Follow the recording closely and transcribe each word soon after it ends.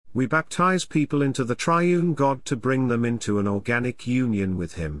We baptize people into the Triune God to bring them into an organic union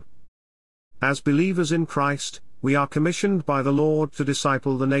with Him. As believers in Christ, we are commissioned by the Lord to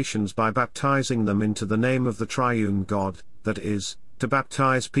disciple the nations by baptizing them into the name of the Triune God, that is, to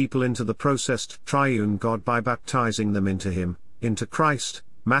baptize people into the processed Triune God by baptizing them into Him, into Christ,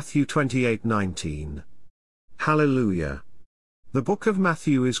 Matthew 28:19. Hallelujah! The book of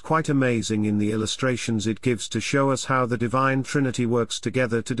Matthew is quite amazing in the illustrations it gives to show us how the Divine Trinity works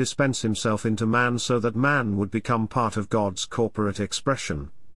together to dispense Himself into man so that man would become part of God's corporate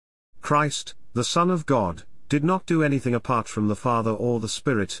expression. Christ, the Son of God, did not do anything apart from the Father or the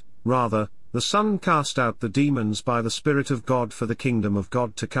Spirit, rather, the Son cast out the demons by the Spirit of God for the kingdom of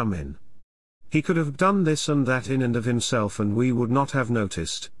God to come in. He could have done this and that in and of Himself and we would not have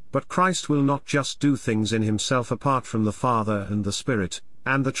noticed. But Christ will not just do things in Himself apart from the Father and the Spirit,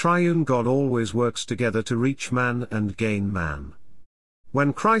 and the Triune God always works together to reach man and gain man.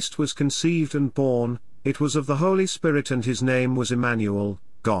 When Christ was conceived and born, it was of the Holy Spirit and His name was Emmanuel,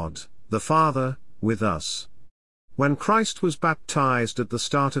 God, the Father, with us. When Christ was baptized at the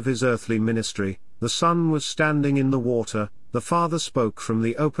start of His earthly ministry, the Son was standing in the water, the Father spoke from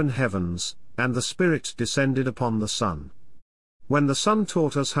the open heavens, and the Spirit descended upon the Son. When the Son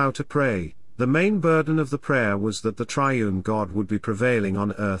taught us how to pray, the main burden of the prayer was that the Triune God would be prevailing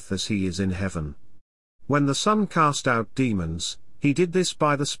on earth as He is in heaven. When the Son cast out demons, He did this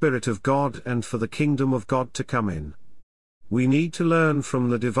by the Spirit of God and for the kingdom of God to come in. We need to learn from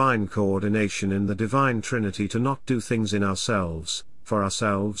the divine coordination in the Divine Trinity to not do things in ourselves, for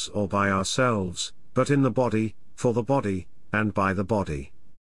ourselves or by ourselves, but in the body, for the body, and by the body.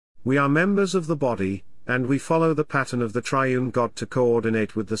 We are members of the body, and we follow the pattern of the Triune God to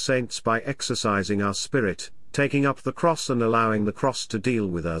coordinate with the saints by exercising our spirit, taking up the cross and allowing the cross to deal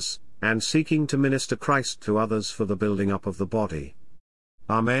with us, and seeking to minister Christ to others for the building up of the body.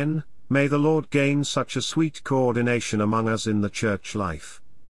 Amen. May the Lord gain such a sweet coordination among us in the church life.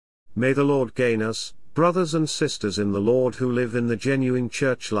 May the Lord gain us, brothers and sisters in the Lord who live in the genuine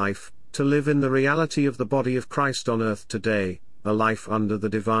church life, to live in the reality of the body of Christ on earth today, a life under the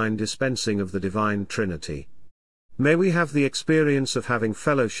divine dispensing of the Divine Trinity. May we have the experience of having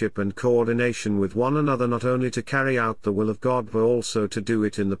fellowship and coordination with one another not only to carry out the will of God but also to do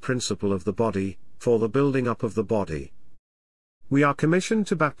it in the principle of the body, for the building up of the body. We are commissioned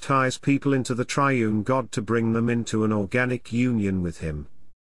to baptize people into the Triune God to bring them into an organic union with Him.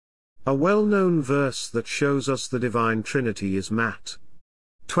 A well-known verse that shows us the Divine Trinity is Matt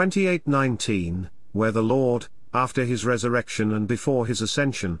 28:19, where the Lord, after His resurrection and before His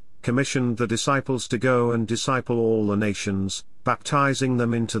ascension, commissioned the disciples to go and disciple all the nations, baptizing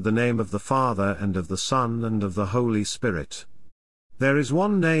them into the name of the Father and of the Son and of the Holy Spirit. There is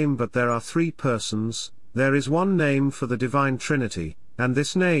one name but there are three persons, there is one name for the Divine Trinity, and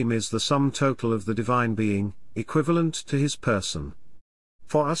this name is the sum total of the divine being, equivalent to His person.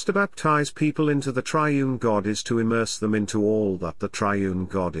 For us to baptize people into the Triune God is to immerse them into all that the Triune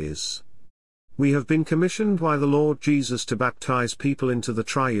God is. We have been commissioned by the Lord Jesus to baptize people into the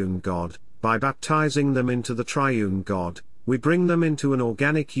Triune God. By baptizing them into the Triune God, we bring them into an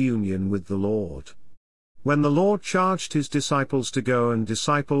organic union with the Lord. When the Lord charged His disciples to go and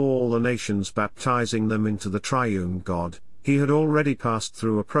disciple all the nations baptizing them into the Triune God, He had already passed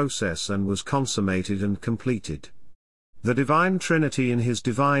through a process and was consummated and completed. The Divine Trinity in His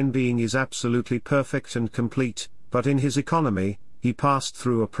divine being is absolutely perfect and complete, but in His economy, He passed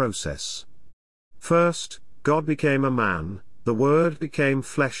through a process. First, God became a man, the Word became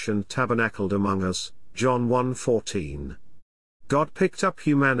flesh and tabernacled among us, John 1:14. God picked up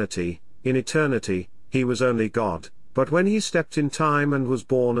humanity. In eternity, He was only God, but when He stepped in time and was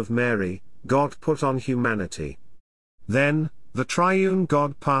born of Mary, God put on humanity. Then, the Triune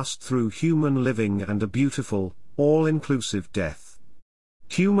God passed through human living and a beautiful, all-inclusive death.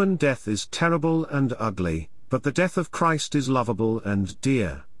 Human death is terrible and ugly, but the death of Christ is lovable and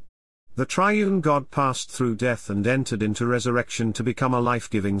dear. The Triune God passed through death and entered into resurrection to become a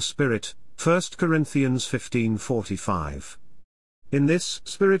life-giving Spirit, 1 Corinthians 15:45. In this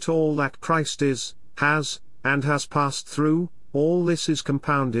Spirit all that Christ is, has, and has passed through, all this is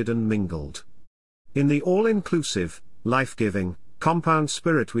compounded and mingled. In the all-inclusive, life-giving, compound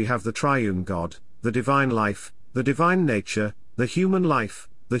Spirit we have the Triune God, the divine life, the divine nature, the human life,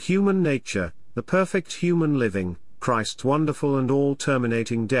 the human nature, the perfect human living, Christ's wonderful and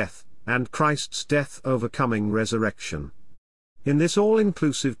all-terminating death, and Christ's death overcoming resurrection. In this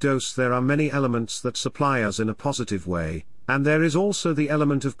all-inclusive dose there are many elements that supply us in a positive way, and there is also the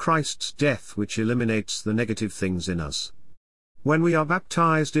element of Christ's death which eliminates the negative things in us. When we are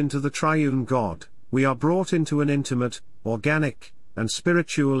baptized into the Triune God, we are brought into an intimate, organic, and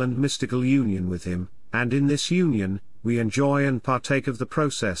spiritual and mystical union with Him, and in this union, we enjoy and partake of the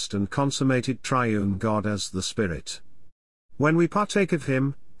processed and consummated Triune God as the Spirit. When we partake of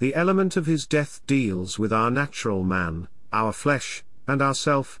Him, the element of His death deals with our natural man, our flesh, and our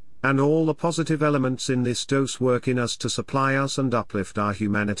self, and all the positive elements in this dose work in us to supply us and uplift our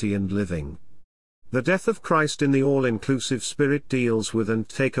humanity and living. The death of Christ in the all-inclusive Spirit deals with and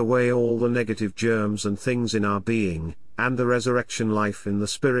take away all the negative germs and things in our being, and the resurrection life in the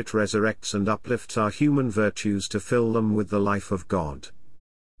Spirit resurrects and uplifts our human virtues to fill them with the life of God.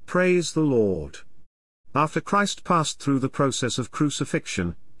 Praise the Lord. After Christ passed through the process of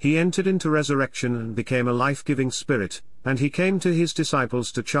crucifixion, He entered into resurrection and became a life-giving Spirit, and He came to His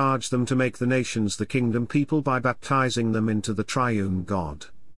disciples to charge them to make the nations the kingdom people by baptizing them into the Triune God.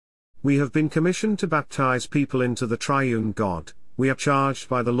 We have been commissioned to baptize people into the Triune God. We are charged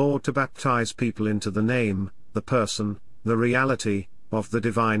by the Lord to baptize people into the name, the person, the reality, of the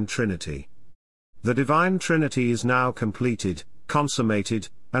Divine Trinity. The Divine Trinity is now completed, consummated,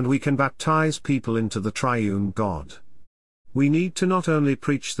 and we can baptize people into the Triune God. We need to not only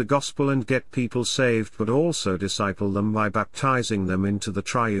preach the gospel and get people saved but also disciple them by baptizing them into the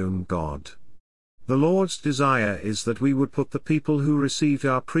Triune God. The Lord's desire is that we would put the people who received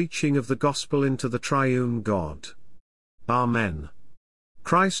our preaching of the gospel into the Triune God. Amen.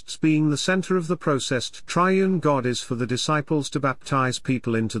 Christ's being the center of the processed Triune God is for the disciples to baptize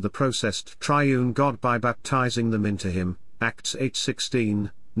people into the processed Triune God by baptizing them into Him, Acts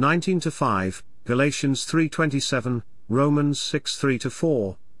 8:16, 19-5, Galatians 3:27, Romans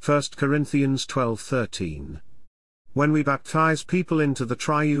 6:3-4, 1 Corinthians 12:13. When we baptize people into the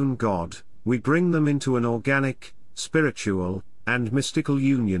Triune God, we bring them into an organic, spiritual, and mystical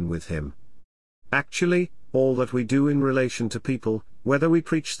union with Him. Actually, all that we do in relation to people, whether we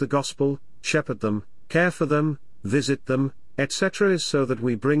preach the gospel, shepherd them, care for them, visit them, etc., is so that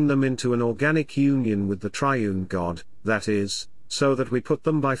we bring them into an organic union with the Triune God, that is, so that we put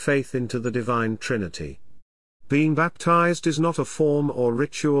them by faith into the Divine Trinity. Being baptized is not a form or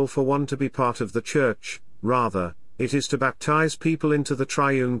ritual for one to be part of the church, rather, it is to baptize people into the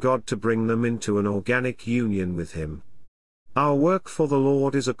Triune God to bring them into an organic union with Him. Our work for the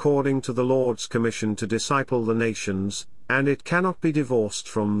Lord is according to the Lord's commission to disciple the nations, and it cannot be divorced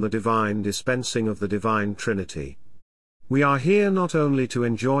from the divine dispensing of the Divine Trinity. We are here not only to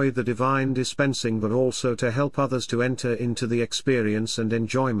enjoy the divine dispensing but also to help others to enter into the experience and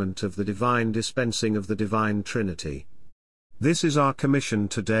enjoyment of the divine dispensing of the Divine Trinity. This is our commission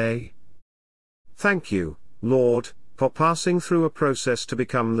today. Thank you, Lord, for passing through a process to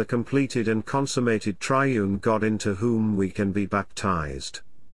become the completed and consummated Triune God into whom we can be baptized.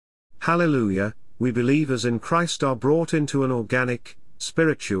 Hallelujah, we believers in Christ are brought into an organic,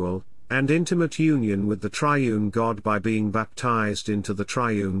 spiritual, and intimate union with the Triune God by being baptized into the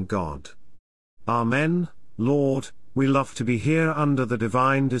Triune God. Amen. Lord, we love to be here under the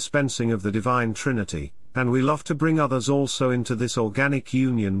divine dispensing of the Divine Trinity, and we love to bring others also into this organic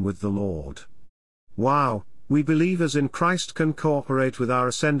union with the Lord. Wow, we believers in Christ can cooperate with our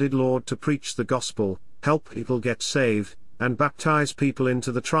ascended Lord to preach the gospel, help people get saved, and baptize people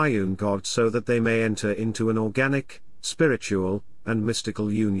into the Triune God so that they may enter into an organic, spiritual, and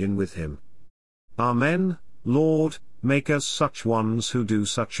mystical union with Him. Amen. Lord, make us such ones who do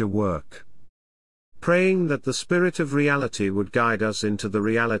such a work. Praying that the Spirit of reality would guide us into the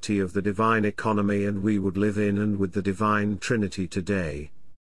reality of the divine economy and we would live in and with the Divine Trinity today.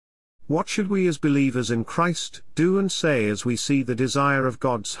 What should we as believers in Christ do and say as we see the desire of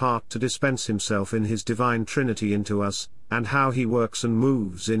God's heart to dispense Himself in His Divine Trinity into us, and how He works and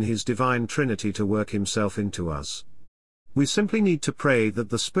moves in His Divine Trinity to work Himself into us? We simply need to pray that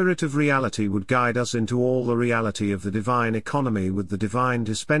the Spirit of reality would guide us into all the reality of the divine economy with the divine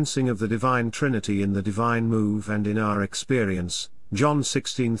dispensing of the Divine Trinity in the divine move and in our experience. John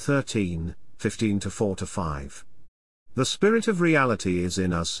 16:13, 15-4-5. The Spirit of reality is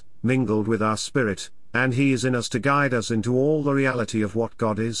in us, mingled with our spirit, and He is in us to guide us into all the reality of what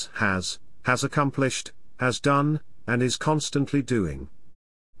God is, has accomplished, has done, and is constantly doing.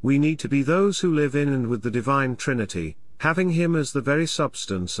 We need to be those who live in and with the Divine Trinity, having Him as the very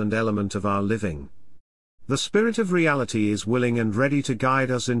substance and element of our living. The Spirit of reality is willing and ready to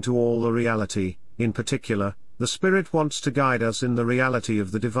guide us into all the reality. In particular, the Spirit wants to guide us in the reality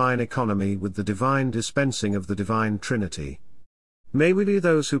of the divine economy with the divine dispensing of the Divine Trinity. May we be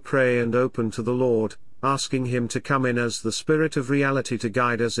those who pray and open to the Lord, asking Him to come in as the Spirit of reality to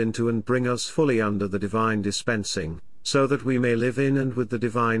guide us into and bring us fully under the divine dispensing, so that we may live in and with the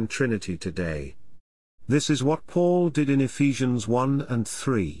Divine Trinity today. This is what Paul did in Ephesians 1 and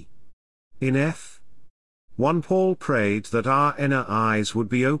 3. In F. 1 Paul prayed that our inner eyes would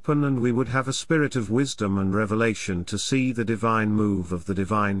be open and we would have a spirit of wisdom and revelation to see the divine move of the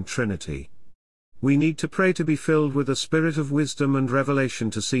Divine Trinity. We need to pray to be filled with a spirit of wisdom and revelation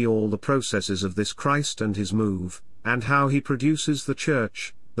to see all the processes of this Christ and his move, and how he produces the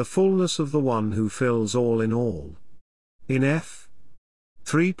church, the fullness of the one who fills all in all. In F.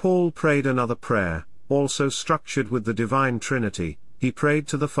 3 Paul prayed another prayer, also structured with the Divine Trinity. He prayed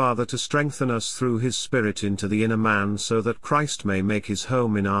to the Father to strengthen us through his Spirit into the inner man so that Christ may make his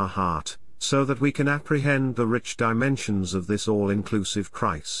home in our heart, so that we can apprehend the rich dimensions of this all-inclusive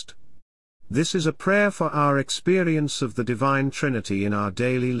Christ. This is a prayer for our experience of the Divine Trinity in our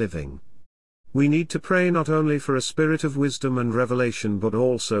daily living. We need to pray not only for a spirit of wisdom and revelation but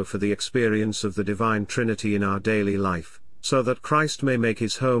also for the experience of the Divine Trinity in our daily life, so that Christ may make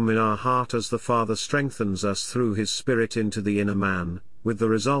his home in our heart as the Father strengthens us through his Spirit into the inner man, with the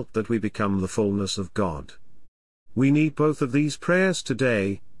result that we become the fullness of God. We need both of these prayers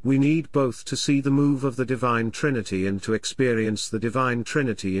today. We need both to see the move of the Divine Trinity and to experience the Divine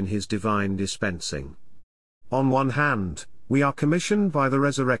Trinity in his divine dispensing. On one hand, we are commissioned by the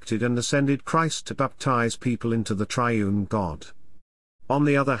resurrected and ascended Christ to baptize people into the Triune God. On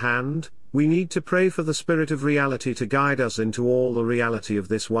the other hand, we need to pray for the Spirit of reality to guide us into all the reality of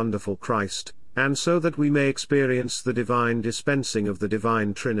this wonderful Christ, and so that we may experience the divine dispensing of the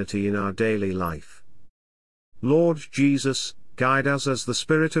Divine Trinity in our daily life. Lord Jesus, guide us as the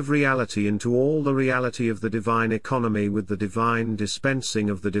Spirit of reality into all the reality of the divine economy with the divine dispensing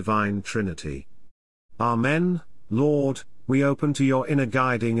of the Divine Trinity. Amen. Lord, we open to your inner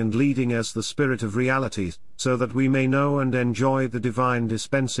guiding and leading as the Spirit of reality, so that we may know and enjoy the divine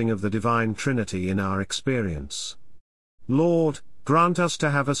dispensing of the Divine Trinity in our experience. Lord, grant us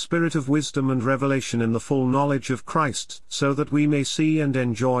to have a spirit of wisdom and revelation in the full knowledge of Christ, so that we may see and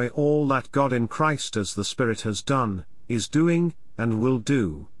enjoy all that God in Christ as the Spirit has done, is doing, and will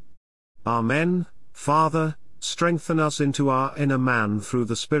do. Amen. Father, strengthen us into our inner man through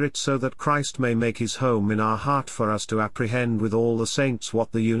the Spirit so that Christ may make his home in our heart for us to apprehend with all the saints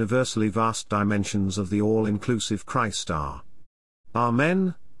what the universally vast dimensions of the all-inclusive Christ are.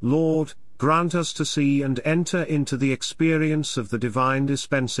 Amen. Lord, grant us to see and enter into the experience of the divine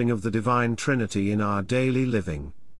dispensing of the Divine Trinity in our daily living.